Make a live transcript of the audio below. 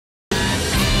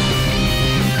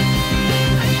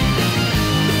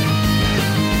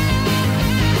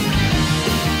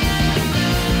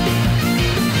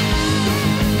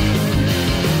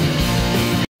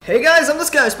Hey guys, I'm this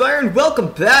guy Spire, and welcome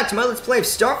back to my Let's Play of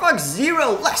Star Fox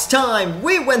Zero. Last time,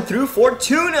 we went through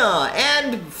Fortuna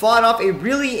and fought off a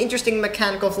really interesting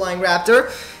mechanical flying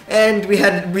raptor. And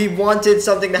we wanted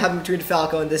something to happen between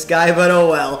Falco and this guy, but oh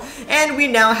well. And we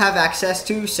now have access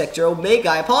to Sector Omega.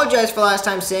 I apologize for last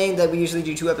time saying that we usually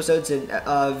do 2 episodes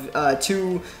of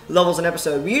 2 levels an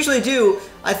episode. We usually do.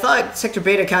 I thought Sector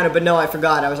Beta counted, but no, I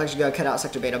forgot. I was actually going to cut out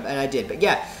Sector Beta, and I did. But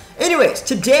yeah. Anyways,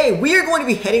 today we are going to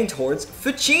be heading towards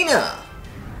Fortuna.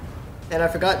 And I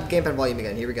forgot gamepad volume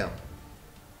again. Here we go.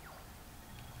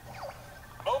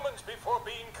 Moments before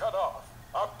being cut off,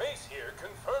 our base here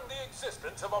confirmed the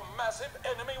existence of a massive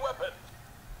enemy weapon.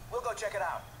 We'll go check it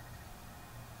out.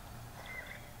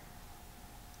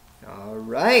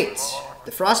 Alright,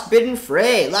 the Frostbitten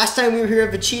Fray. Last time we were here at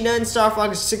Fortuna in Star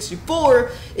Fox 64,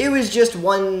 it was just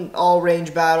one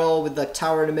all-range battle with the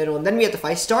tower in the middle, and then we had to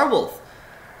fight Starwolf.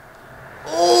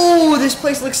 Oh, this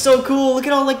place looks so cool. Look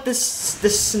at all like the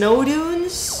snow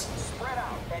dunes. Spread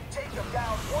out and take them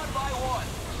down one by one.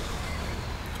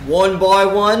 One by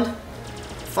one.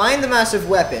 Find the massive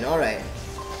weapon. All right.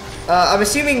 I'm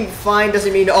assuming find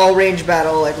doesn't mean all range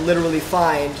battle, like literally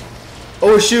find.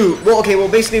 Oh shoot. Well, okay. Well,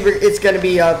 basically it's gonna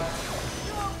be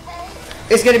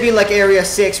like Area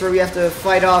 6 where we have to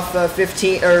fight off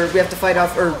 15, or we have to fight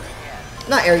off, or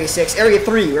not Area 6, Area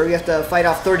 3 where we have to fight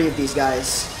off 30 of these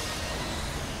guys.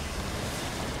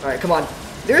 Alright, come on.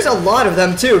 There's a lot of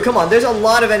them, too. Come on, there's a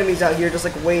lot of enemies out here just,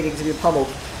 like, waiting to be pummeled.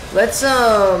 Let's,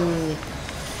 oh,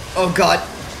 God.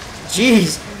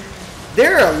 Jeez.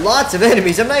 There are lots of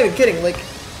enemies. I'm not even kidding. Like,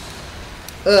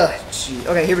 gee.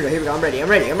 Okay, here we go. I'm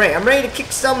ready to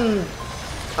kick some...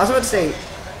 I was about to say,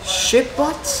 ship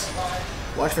butts?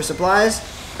 Watch for supplies.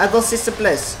 I don't see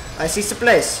supplies. I see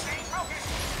supplies.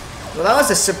 Well, that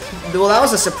was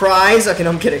a surprise. Okay,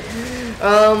 no, I'm kidding.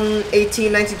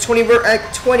 18, 19, 20, we're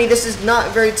at 20. This is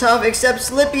not very tough, except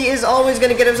Slippy is always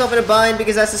going to get himself in a bind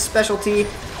because that's his specialty.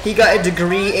 He got a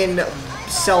degree in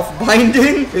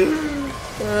self-binding.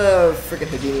 Oh, freaking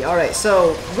Houdini. Alright,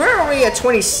 so we're already at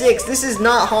 26. This is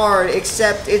not hard,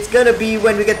 except it's going to be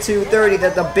when we get to 30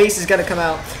 that the base is going to come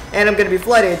out, and I'm going to be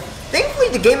flooded. Thankfully,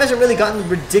 the game hasn't really gotten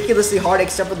ridiculously hard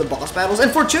except for the boss battles, and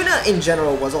Fortuna in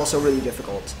general was also really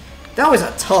difficult. That was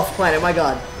a tough planet, my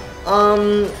god.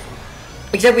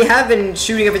 Except we have been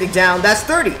shooting everything down. That's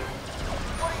 30. What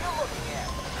are you looking at?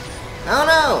 I don't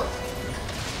know.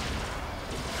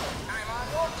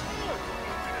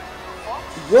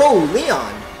 Whoa,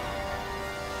 Leon.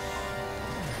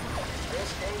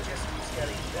 This game just keeps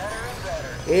getting better and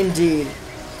better. Indeed.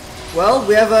 Well,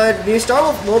 we have a new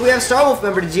Starwolf. Well, we have Starwolf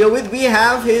member to deal with. We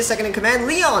have his second in command,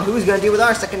 Leon, who's going to deal with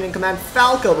our second in command,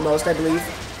 Falco, the most, I believe.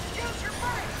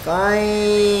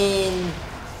 Fine.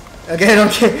 Again,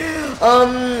 okay.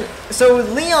 So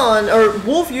Leon, or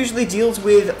Wolf usually deals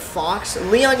with Fox.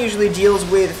 Leon usually deals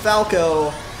with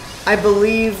Falco. I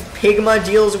believe Pigma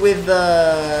deals with,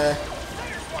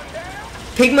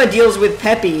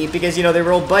 Peppy, because, you know, they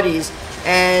were old buddies.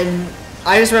 And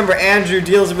I just remember Andrew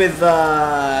deals with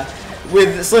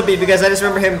Slippy, because I just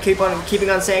remember him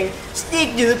keeping on saying,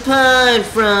 "Stick to the pond,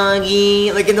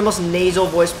 Froggy," like in the most nasal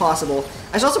voice possible.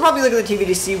 I should also probably look at the TV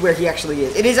to see where he actually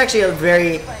is. It is actually a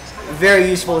very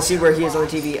useful to see where he is on the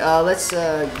TV. Let's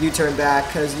U-turn back,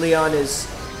 because Leon is...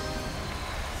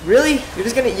 Really? You're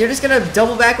just gonna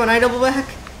double back when I double back?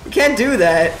 You can't do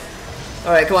that.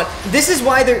 Alright, come on. This is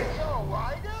why they're...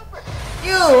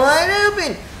 You're wide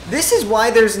open! This is why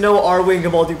there's no R-Wing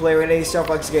multiplayer in any Star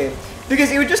Fox game.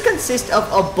 Because it would just consist of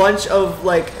a bunch of,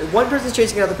 like, one person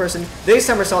chasing another person, they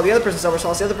somersault, the other person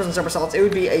somersaults, the other person somersaults. It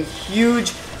would be a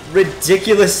huge,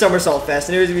 ridiculous somersault fest,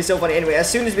 and it would be so funny. Anyway, as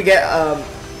soon as we get,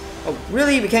 oh,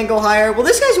 really? We can't go higher? Well,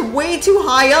 this guy's way too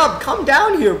high up. Come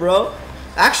down here, bro.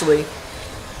 Actually,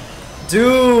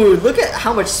 dude, look at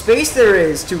how much space there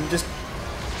is to just,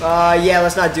 yeah,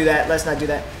 let's not do that. Let's not do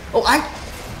that. Oh,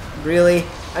 really?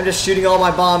 I'm just shooting all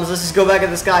my bombs. Let's just go back in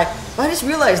the sky. But I just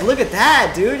realized, look at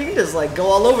that, dude. You can just, like, go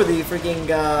all over the freaking,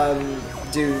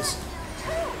 dudes.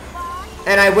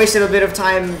 And I wasted a bit of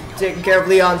time taking care of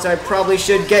Leon, so I probably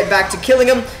should get back to killing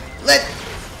him.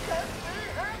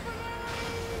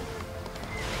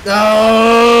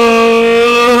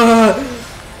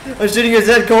 I'm shooting his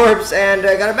dead corpse, and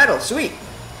I got a medal. Sweet.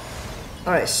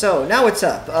 Alright, so, now what's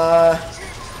up?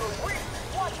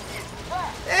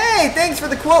 Hey, thanks for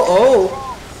the quote. Oh.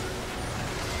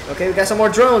 Okay, we got some more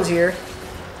drones here.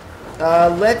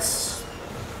 Can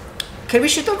we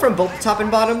shoot them from both the top and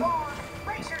bottom?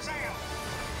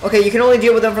 Okay, you can only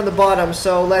deal with them from the bottom,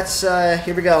 so let's,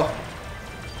 here we go.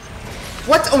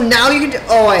 What? Oh, now you can do...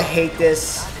 Oh, I hate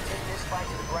this.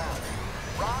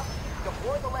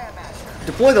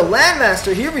 deploy the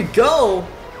Landmaster. Here we go.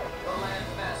 The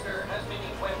Landmaster has been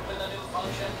equipped with a new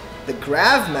function. The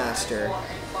Gravmaster.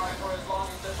 Fly for as long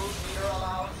as the boost meter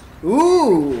allows.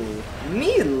 Ooh,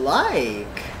 me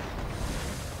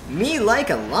like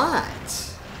a lot.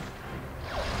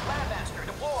 Landmaster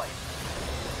deployed.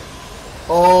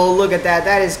 Oh, look at that.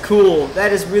 That is cool.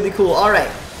 That is really cool. All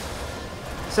right.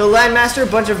 So Landmaster,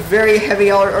 a bunch of very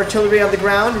heavy artillery on the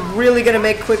ground. Really gonna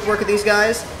make quick work of these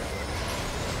guys.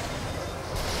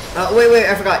 Wait,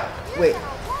 I forgot. Wait.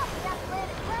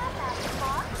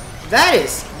 That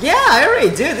is, yeah, I already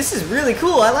do. This is really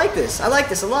cool. I like this. I like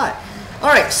this a lot. All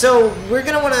right, so we're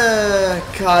gonna wanna.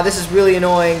 God, this is really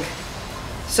annoying.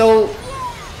 So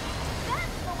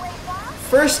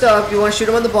first up, you want to shoot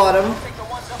him on the bottom,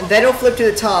 and then he'll flip to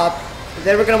the top.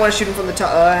 Then we're gonna want to shoot him from the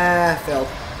top. Failed.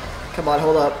 Come on,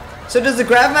 hold up. So does the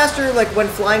Gravmaster, like when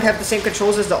flying, have the same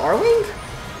controls as the R-Wing?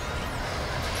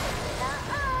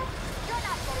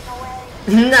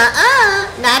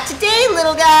 Nuh-uh, not today,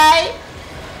 little guy.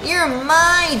 You're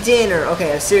my dinner.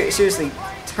 Okay, seriously,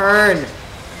 turn.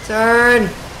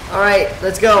 All right,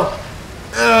 let's go.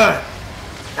 Ugh.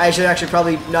 I should actually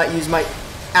probably not use my.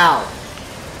 Ow.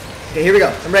 Okay, here we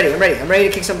go. I'm ready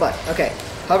to kick some butt. Okay,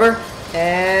 hover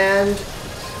and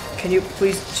can you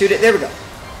please shoot it? There we go.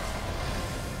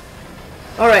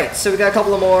 Alright, so we got a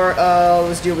couple of more.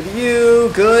 Let's deal with you.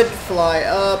 Good. Fly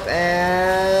up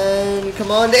and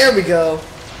come on. There we go.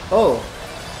 Oh,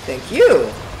 thank you.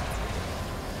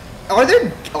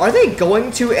 Are they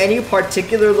going to any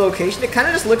particular location? It kind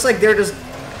of just looks like they're just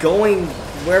going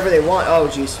wherever they want. Oh,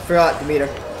 jeez. Forgot the meter.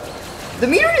 The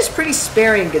meter is pretty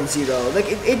sparing in Zero. Like,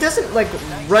 it doesn't, like,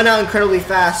 run out incredibly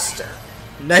fast.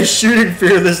 Nice shooting,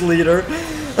 Fearless Leader.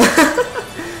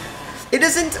 It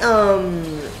doesn't,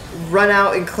 run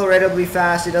out incredibly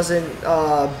fast. It doesn't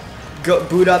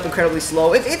boot up incredibly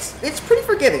slow. It's pretty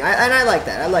forgiving, and I like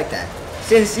that. I like that,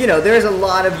 since you know there's a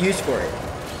lot of use for it,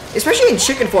 especially in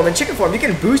chicken form. In chicken form, you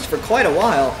can boost for quite a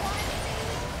while.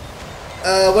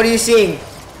 What are you seeing?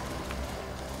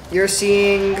 You're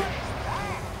seeing.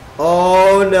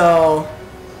 Oh no,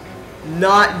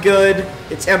 not good.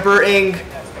 It's Emperor Ing.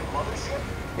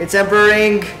 It's Emperor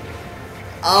Ing.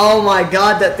 Oh my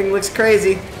God, that thing looks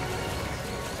crazy.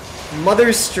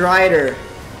 Mother Strider.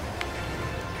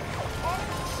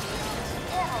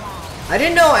 I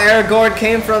didn't know Aragorn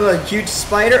came from a huge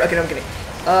spider. Okay, no, I'm kidding.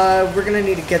 We're gonna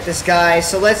need to get this guy.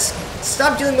 So let's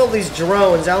stop dealing with all these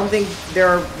drones. I don't think there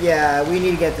are. Yeah, we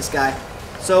need to get this guy.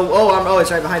 So, oh,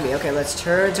 it's right behind me. Okay, let's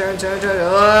turn.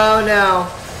 Oh no.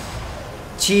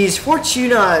 Jeez,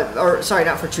 Fortuna, or sorry,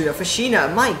 not Fortuna,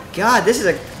 Fashina. My God, this is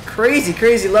a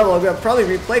crazy level. I'm gonna probably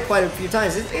replay quite a few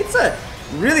times. It's a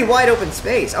really wide open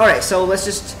space. Alright, so let's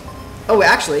just. Oh,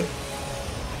 actually,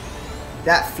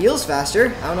 that feels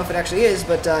faster. I don't know if it actually is,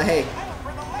 but hey.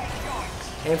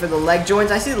 Aim for the leg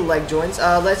joints. I see the leg joints.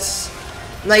 Let's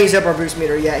not use up our boost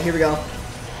meter yet. Here we go.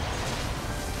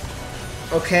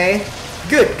 Okay.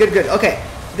 Good. Okay.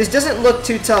 This doesn't look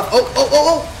too tough.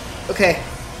 Oh. Okay.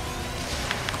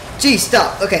 Gee,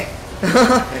 stop. Okay.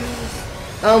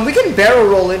 We can barrel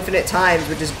roll infinite times,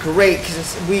 which is great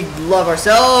because we love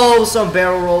ourselves some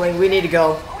barrel rolling. We need to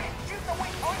go.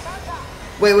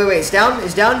 Wait. It's down.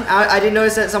 I didn't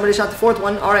notice that somebody shot the fourth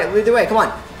one. All right, lead the way. Come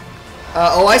on.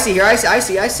 Oh, I see here. I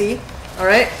see. All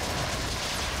right.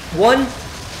 1,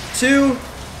 2.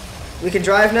 We can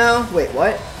drive now. Wait,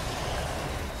 what?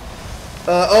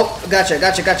 Oh, gotcha.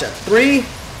 3.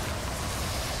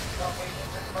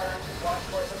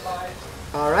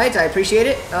 Alright, I appreciate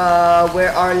it.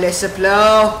 Where are les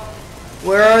supplos?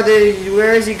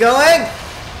 Where is he going?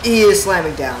 He is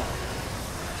slamming down.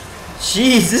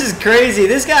 Jeez, this is crazy.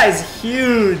 This guy is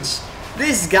huge.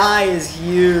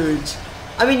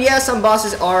 I mean, yeah, some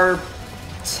bosses are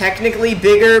technically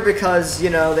bigger because, you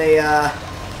know, they,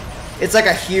 it's like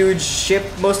a huge ship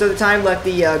most of the time, like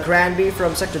the Granby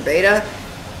from Sector Beta.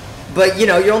 But, you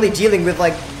know, you're only dealing with,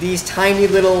 like, these tiny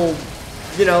little,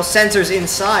 you know, sensors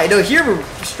inside. No, here we're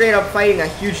straight up fighting a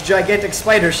huge, gigantic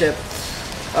spider ship.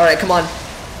 Alright, come on.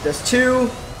 There's 2.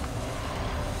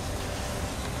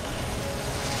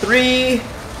 3.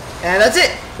 And that's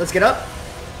it. Let's get up.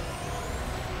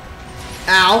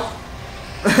 Ow.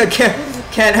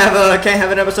 can't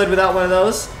have an episode without one of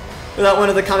those. Without one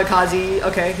of the kamikaze.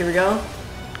 Okay, here we go.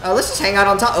 Let's just hang out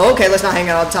on top. Okay, let's not hang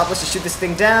out on top. Let's just shoot this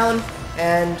thing down.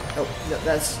 And oh, no,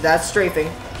 that's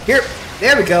strafing. Here,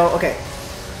 there we go. Okay.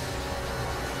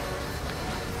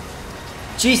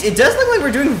 Jeez, it does look like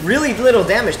we're doing really little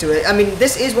damage to it. I mean,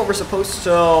 this is what we're supposed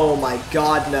to. Oh my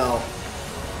God, no.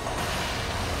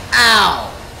 Ow!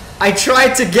 I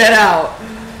tried to get out.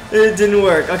 It didn't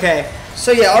work. Okay.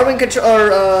 So yeah, R-Wing control,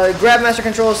 or Grabmaster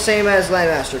controls same as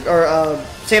Landmaster, or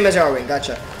same as R-Wing,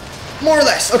 gotcha. More or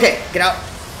less. Okay, get out.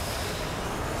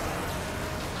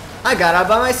 I got out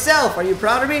by myself. Are you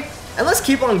proud of me? And let's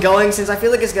keep on going since I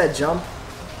feel like it's gonna jump.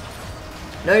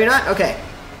 No, you're not? Okay.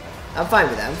 I'm fine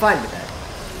with that. I'm fine with that.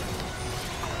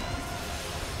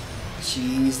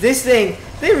 Jeez, this thing,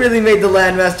 they really made the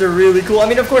Landmaster really cool. I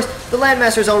mean, of course, the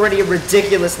Landmaster is already a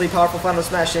ridiculously powerful Final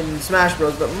Smash in Smash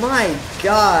Bros, but my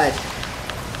god.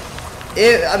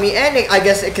 I mean, and I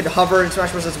guess it could hover in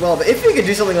Smash Bros as well, but if we could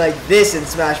do something like this in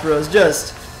Smash Bros,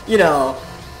 just, you know,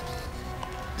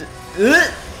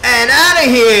 and out of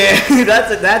here.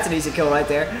 That's an easy kill right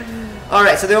there.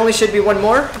 Alright, so there only should be one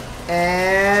more,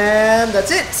 and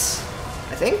that's it,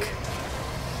 I think.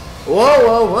 Whoa,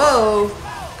 whoa, whoa.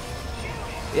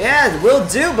 Yeah, will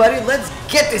do, buddy. Let's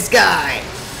get this guy.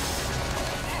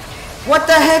 What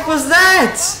the heck was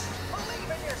that?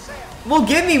 Well,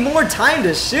 give me more time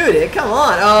to shoot it. Come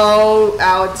on. Oh,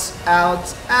 out,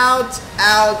 out, out,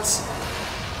 out.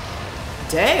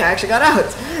 Dang, I actually got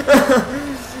out.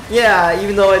 Yeah,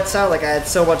 even though it sounded like I had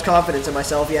so much confidence in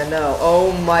myself. Yeah, no.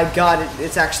 Oh my god,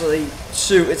 it's actually,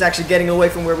 shoot, it's actually getting away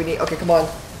from where we need. Okay, come on.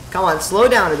 Come on, slow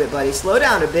down a bit, buddy. Slow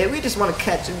down a bit. We just want to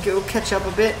catch up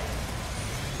a bit.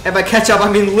 And by catch up,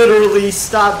 I mean literally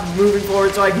stop moving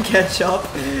forward so I can catch up.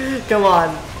 Come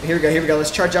on. Here we go, here we go. Let's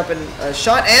charge up in a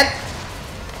shot and...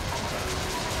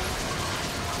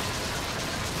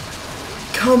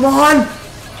 Come on!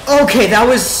 Okay, that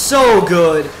was so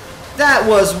good. That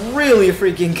was really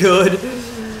freaking good.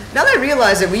 Now that I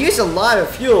realize that we used a lot of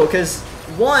fuel, because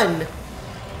one,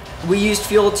 we used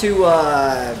fuel to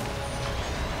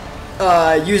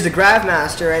use the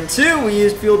Grabmaster, and two, we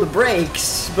used fuel to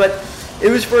brakes, but it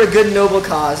was for a good noble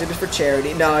cause. It was for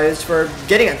charity. No, it was for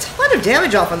getting a ton of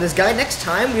damage off on this guy. Next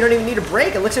time, we don't even need a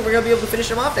break. It looks like we're going to be able to finish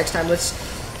him off next time. And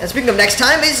speaking of next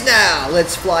time, is now.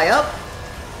 Let's fly up.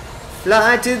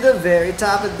 Fly to the very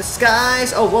top of the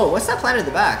skies. Oh, whoa, what's that planet in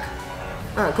the back?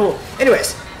 Oh, cool.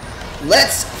 Anyways,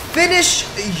 let's finish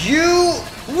you.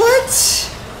 What?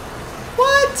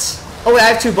 What? Oh, wait, I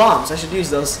have 2 bombs. I should use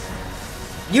those.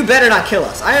 You better not kill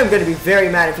us. I am going to be very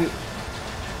mad if you...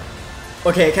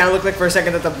 Okay, it kind of looked like for a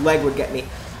second that the leg would get me.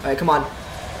 Alright, come on.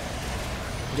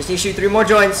 Just need to shoot 3 more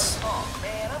joints.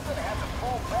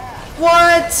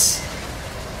 What?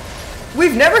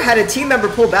 We've never had a team member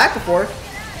pull back before.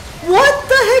 What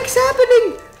the heck's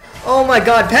happening? Oh my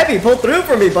god, Peppy, pull through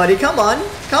for me, buddy. Come on.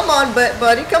 Come on,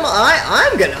 buddy. Come on.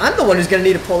 I'm the one who's gonna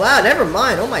need to pull out. Never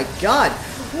mind. Oh my god.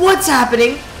 What's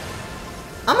happening?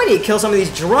 I'm gonna need to kill some of these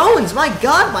drones. My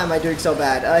god, why am I doing so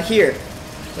bad? Here.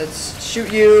 Let's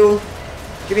shoot you.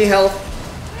 Give me health.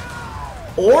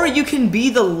 Or you can be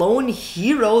the lone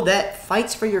hero that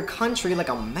fights for your country like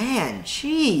a man.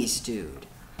 Jeez, dude.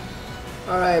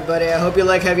 Alright, buddy. I hope you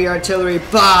like heavy artillery.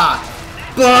 Bah!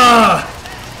 Bah!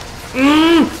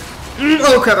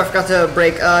 Oh, crap. I forgot to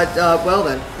break. Well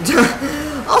then.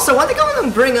 Also, one thing I want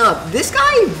to bring up. This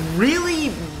guy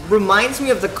really reminds me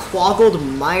of the Quaggled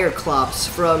Meyerklops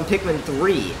from Pikmin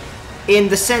 3. In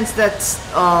the sense that,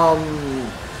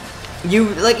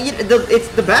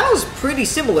 the battle's pretty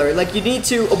similar. Like, you need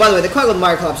to... Oh, by the way, the Quaggled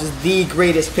Meyerklops is the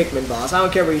greatest Pikmin boss. I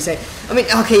don't care what you say. I mean,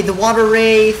 okay, the Water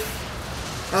Wraith,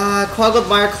 Quaggled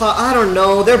Meyerklop, I don't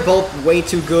know. They're both way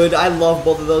too good. I love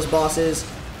both of those bosses.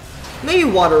 Maybe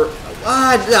Water...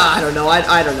 I don't know.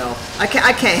 I don't know. I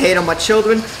can't hate on my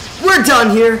children. We're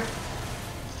done here.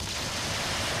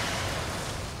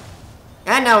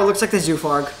 And now it looks like the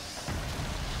Zoofarg.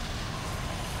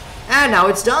 And now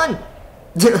it's done.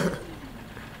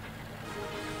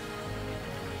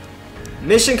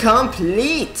 Mission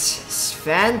complete.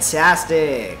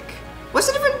 Fantastic. What's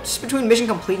the difference between mission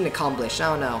complete and accomplished? I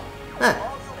don't know. Huh.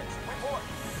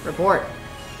 Report.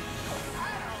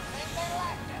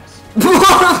 No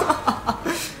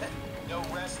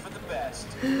rest for the best.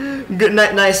 Good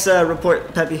night. Nice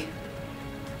report, Peppy.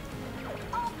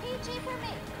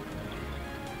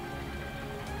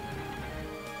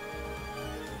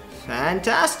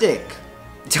 Fantastic.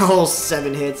 Oh,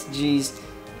 7 hits. Jeez.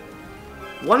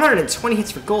 120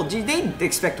 hits for gold. Gee, they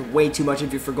expect way too much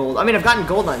of you for gold. I mean, I've gotten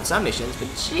gold on some missions, but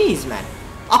jeez, man.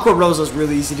 Aqua Rosa's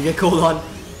really easy to get gold on.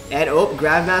 And, oh,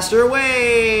 Grabmaster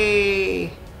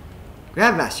away!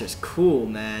 Grabmaster's cool,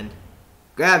 man.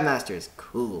 Grabmaster's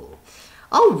cool.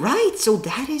 Alright, so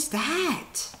that is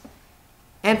that.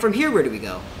 And from here, where do we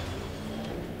go?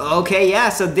 Okay, yeah,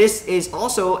 so this is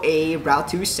also a route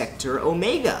to Sector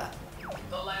Omega.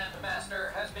 The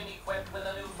Landmaster has been equipped with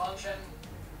a new function.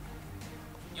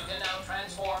 You can now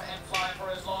transform and fly for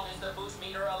as long as the boost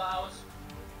meter allows.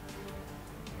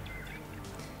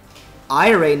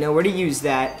 I already know where to use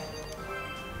that.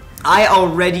 I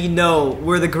already know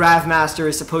where the Gravemaster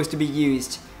is supposed to be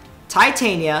used.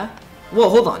 Titania. Whoa,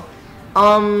 hold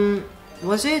on.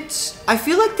 Was it? I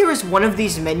feel like there was one of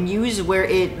these menus where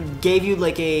it gave you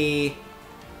like a...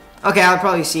 Okay, I'm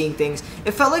probably seeing things.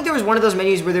 It felt like there was one of those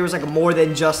menus where there was like more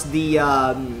than just the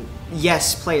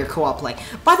yes play or co-op play.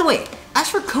 By the way, as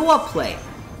for co-op play,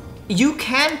 you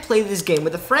can play this game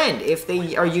with a friend if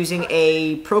they are using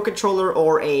a Pro Controller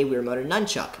or a Wii Remote or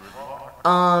Nunchuck.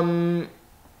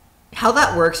 How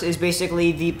that works is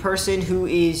basically the person who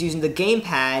is using the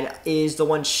gamepad is the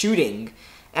one shooting,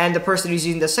 and the person who's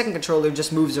using the second controller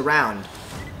just moves around.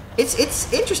 It's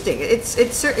interesting. It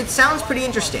sounds pretty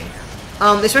interesting,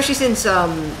 especially since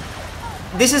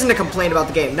this isn't a complaint about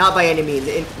the game, not by any means.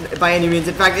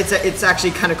 In fact, it's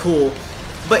actually kind of cool,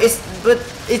 but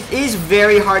it is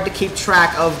very hard to keep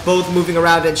track of both moving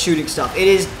around and shooting stuff. It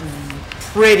is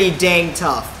pretty dang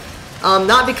tough.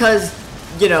 Not because,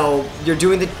 you know, you're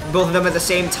doing both of them at the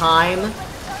same time.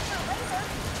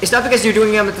 It's not because you're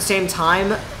doing them at the same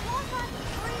time,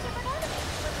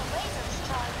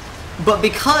 but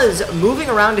because moving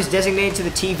around is designated to the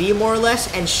TV more or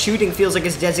less, and shooting feels like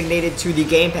it's designated to the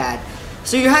gamepad.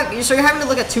 So you're having to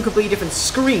look at two completely different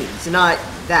screens, not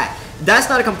that. That's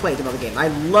not a complaint about the game. I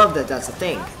love that that's a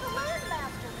thing.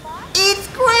 It's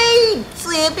great,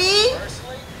 Slippy.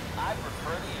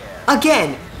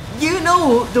 Again, you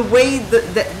know the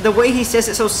way he says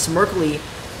it so smirkily.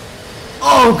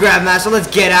 Oh, Grabmaster, let's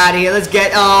get out of here. Let's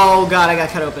get. Oh God, I got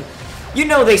cut open. You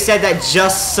know they said that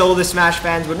just so the Smash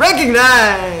fans would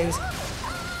recognize.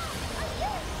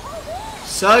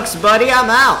 Sucks, buddy. I'm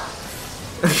out.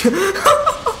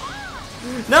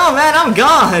 No, man, I'm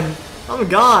gone. I'm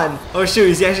gone. Oh shoot,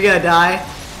 is he actually gonna die?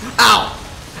 Ow!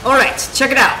 Alright,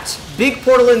 check it out. Big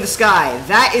portal in the sky.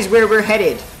 That is where we're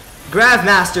headed.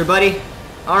 Gravemaster, buddy.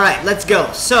 Alright, let's go.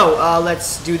 So,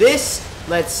 let's do this.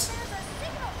 Let's...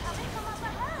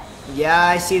 Yeah,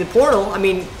 I see the portal. I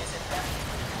mean...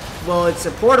 Well, it's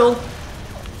a portal.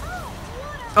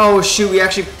 Oh shoot, we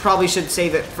actually probably should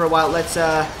save it for a while. Let's,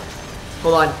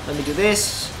 hold on. Let me do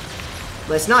this.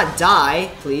 Let's not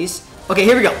die, please. Okay,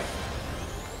 here we go.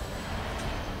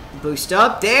 Boost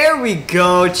up. There we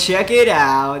go. Check it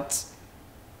out.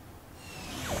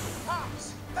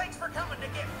 Pops, thanks for coming to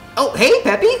get... Oh, hey,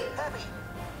 Peppy. Peppy,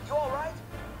 you all right?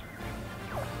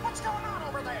 What's going on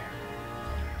over there?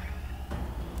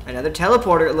 Another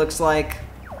teleporter, it looks like.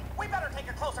 We better take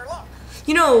a closer look.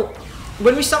 You know,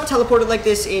 when we saw a teleporter like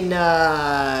this in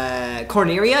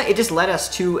Corneria, it just led us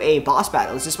to a boss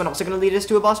battle. Is this one also going to lead us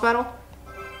to a boss battle?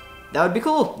 That would be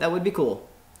cool. That would be cool.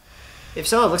 If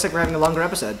so, it looks like we're having a longer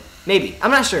episode. Maybe.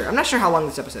 I'm not sure. I'm not sure how long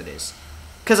this episode is.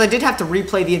 Because I did have to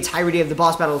replay the entirety of the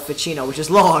boss battle with Ficino, which is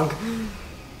long.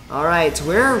 Alright,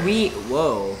 where are we?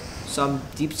 Whoa. Some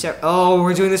deep set. Oh,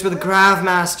 we're doing this with the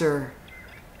Gravemaster.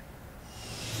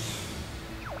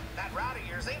 That route of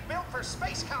yours ain't built for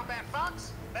space combat,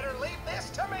 Fox. Better leave this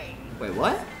to me. Wait,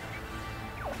 what?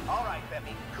 All right,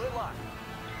 Peppy. Good luck.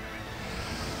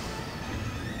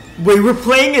 Wait, we're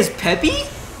playing as Peppy?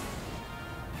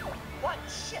 What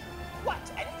ship? What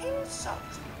an insult!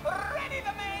 Ready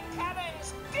the main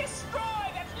cannons! Destroy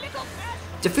that little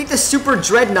bastard! Defeat the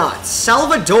Superdreadnought.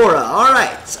 Salvadora.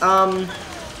 Alright.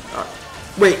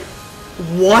 Wait.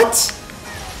 What?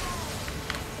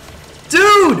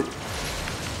 Dude!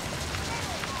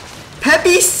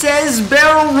 Peppy says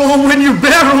barrel roll when you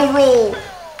barrel roll.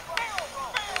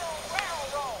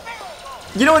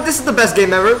 You know what? This is the best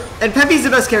game ever. And Peppy's the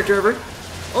best character ever.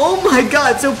 Oh my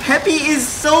god. So Peppy is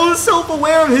so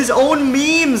self-aware of his own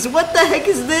memes. What the heck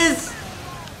is this?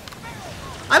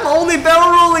 I'm only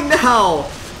barrel rolling now.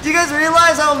 Do you guys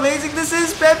realize how amazing this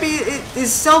is? Peppy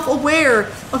is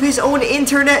self-aware of his own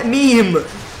internet meme.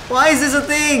 Why is this a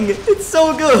thing? It's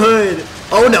so good.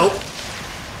 Oh no.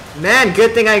 Man,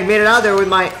 good thing I made it out there with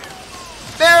my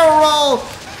barrel roll.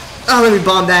 Oh, let me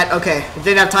bomb that. Okay.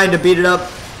 Didn't have time to beat it up.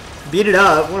 Beat it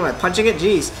up? What am I, punching it?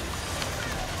 Jeez.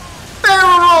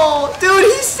 Barrel roll! Dude,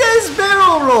 he says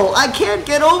barrel roll! I can't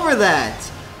get over that.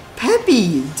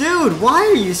 Peppy, dude, why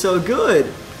are you so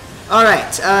good?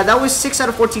 Alright, that was 6 out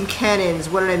of 14 cannons.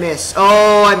 What did I miss?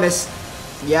 Oh, I missed.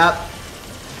 Yep.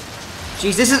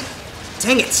 Jeez, this is...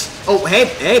 Dang it. Oh, hey,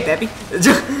 Peppy.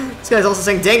 This guy's also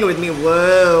saying dang it with me.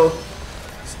 Whoa.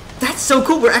 That's so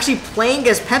cool. We're actually playing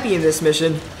as Peppy in this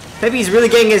mission. Peppy's really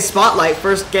getting his spotlight.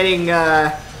 First getting,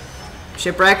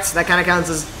 shipwrecked. That kind of counts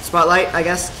as spotlight, I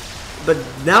guess. But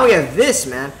now we have this,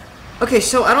 man. Okay,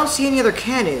 so I don't see any other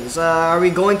cannons. Are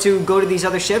we going to go to these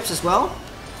other ships as well?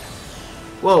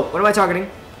 Whoa, what am I targeting?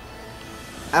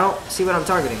 I don't see what I'm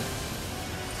targeting.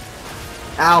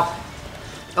 Ow.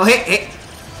 Oh, hey.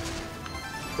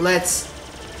 Let's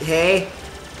Hey.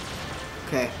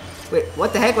 Okay. Wait,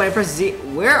 what the heck? When I press Z,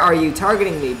 where are you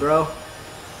targeting me, bro?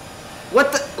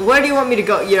 What the? Where do you want me to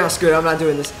go? You know, screw it. I'm not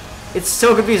doing this. It's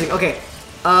so confusing. Okay.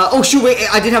 Oh shoot! Wait,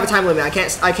 I did have a time limit. I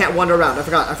can't wander around. I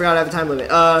forgot I have a time limit.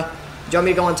 Do you want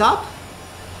me to go on top?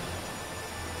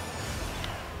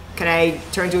 Can I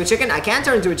turn into a chicken? I can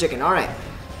turn into a chicken. All right.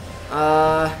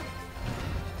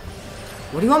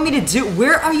 What do you want me to do?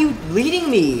 Where are you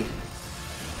leading me?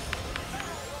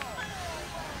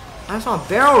 I just want a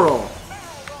barrel roll.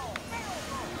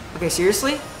 Okay,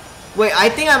 seriously? Wait, I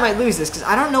think I might lose this because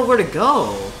I don't know where to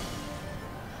go.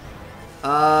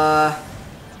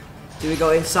 Do we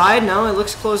go inside? No, it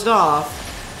looks closed off.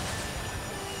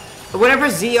 Whenever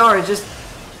ZR is just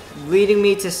leading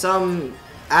me to some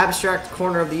abstract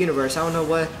corner of the universe. I don't know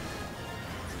what.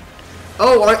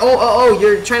 Oh,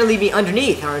 you're trying to lead me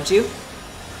underneath, aren't you?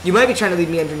 You might be trying to lead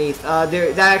me underneath.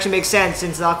 That actually makes sense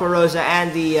since the Aqua Rosa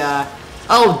and the,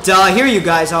 oh, duh, here you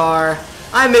guys are.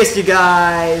 I missed you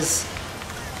guys.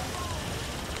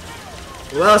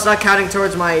 Well, it's not counting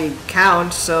towards my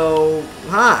count, so,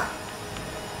 huh.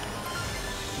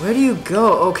 Where do you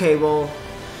go? Okay, well.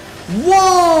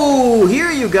 Whoa! Here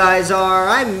you guys are.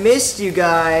 I missed you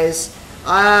guys.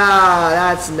 Ah,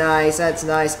 that's nice. That's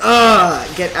nice.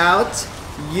 Get out.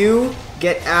 You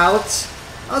get out.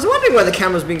 I was wondering why the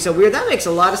camera's being so weird. That makes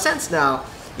a lot of sense now.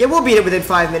 Yeah, we'll beat it within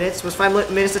 5 minutes. Was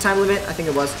 5 minutes the time limit? I think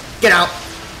it was. Get out.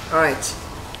 Alright.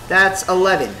 That's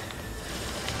 11.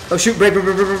 Oh, shoot. Break.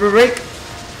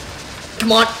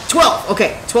 Come on. 12.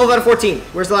 Okay. 12 out of 14.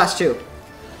 Where's the last two?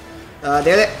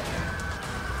 There.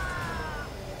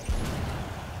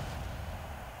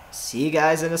 See you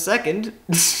guys in a second.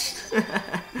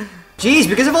 Jeez,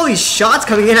 because of all these shots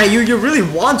coming in at you, you really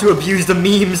want to abuse the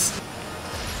memes.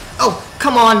 Oh,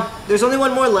 come on. There's only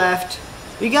one more left.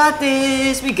 We got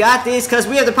this, because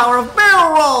we have the power of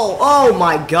barrel roll. Oh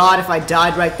my god, if I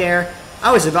died right there,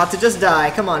 I was about to just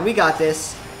die. Come on, we got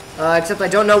this. Except I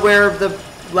don't know where the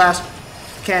last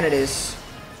cannon is.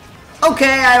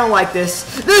 Okay, I don't like this.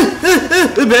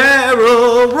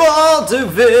 Barrel roll to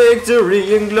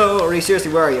victory and glory.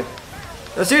 Seriously, where are you?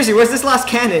 No, seriously, where's this last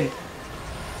cannon?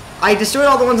 I destroyed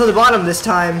all the ones on the bottom this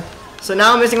time. So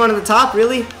now I'm missing one on the top?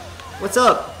 Really? What's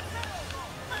up?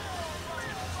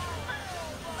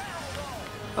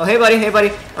 Oh, hey buddy,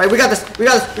 Alright, we got this. Come on.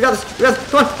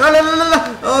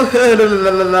 Oh,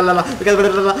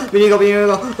 we need to go.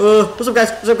 What's up,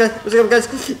 guys?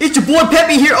 It's your boy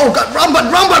Peppy here. Oh, God, run.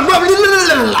 How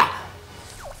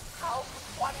could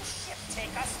one ship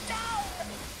take us down?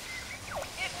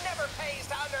 It never pays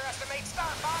to underestimate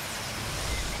Star Fox.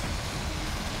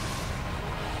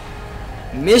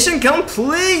 Mission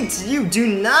complete! You do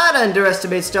not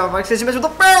underestimate Star Fox because you mess with a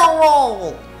barrel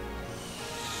roll!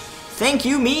 Thank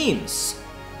you, memes.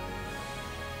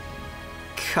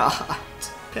 God.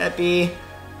 Peppy's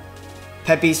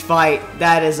fight.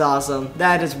 That is awesome.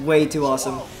 That is way too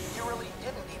awesome. Whoa, you really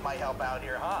didn't need my help out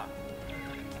here, huh?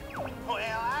 Well,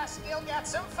 I still got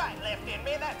some fight left in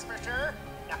me, that's for sure.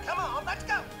 Now come on, let's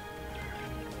go.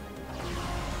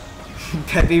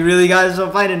 Peppy really got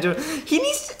himself fight into it.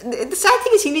 The sad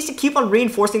thing is he needs to keep on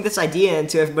reinforcing this idea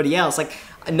into everybody else. Like,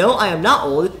 no, I am not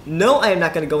old. No, I am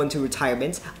not going to go into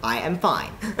retirement. I am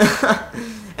fine.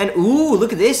 And, ooh,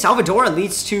 look at this. Salvadora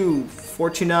leads to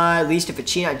Fortuna, leads to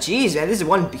Ficina. Jeez, man, this is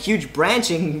one huge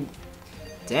branching.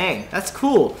 Dang, that's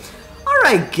cool.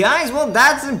 Alright, guys, well,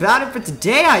 that's about it for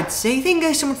today, I'd say. Thank you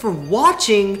guys so much for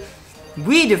watching.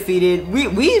 We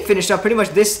finished up pretty much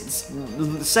this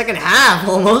second half,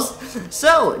 almost.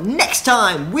 So, next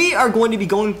time, we are going to be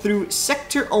going through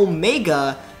Sector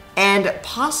Omega and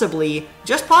possibly,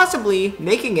 just possibly,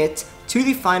 making it to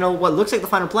the final, what looks like the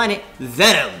final planet,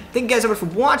 Venom. Thank you guys so much for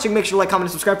watching. Make sure to like, comment,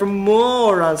 and subscribe for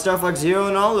more on Star Fox Zero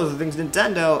and all those things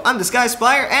Nintendo. I'm the Sky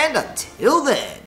Spire, and until then.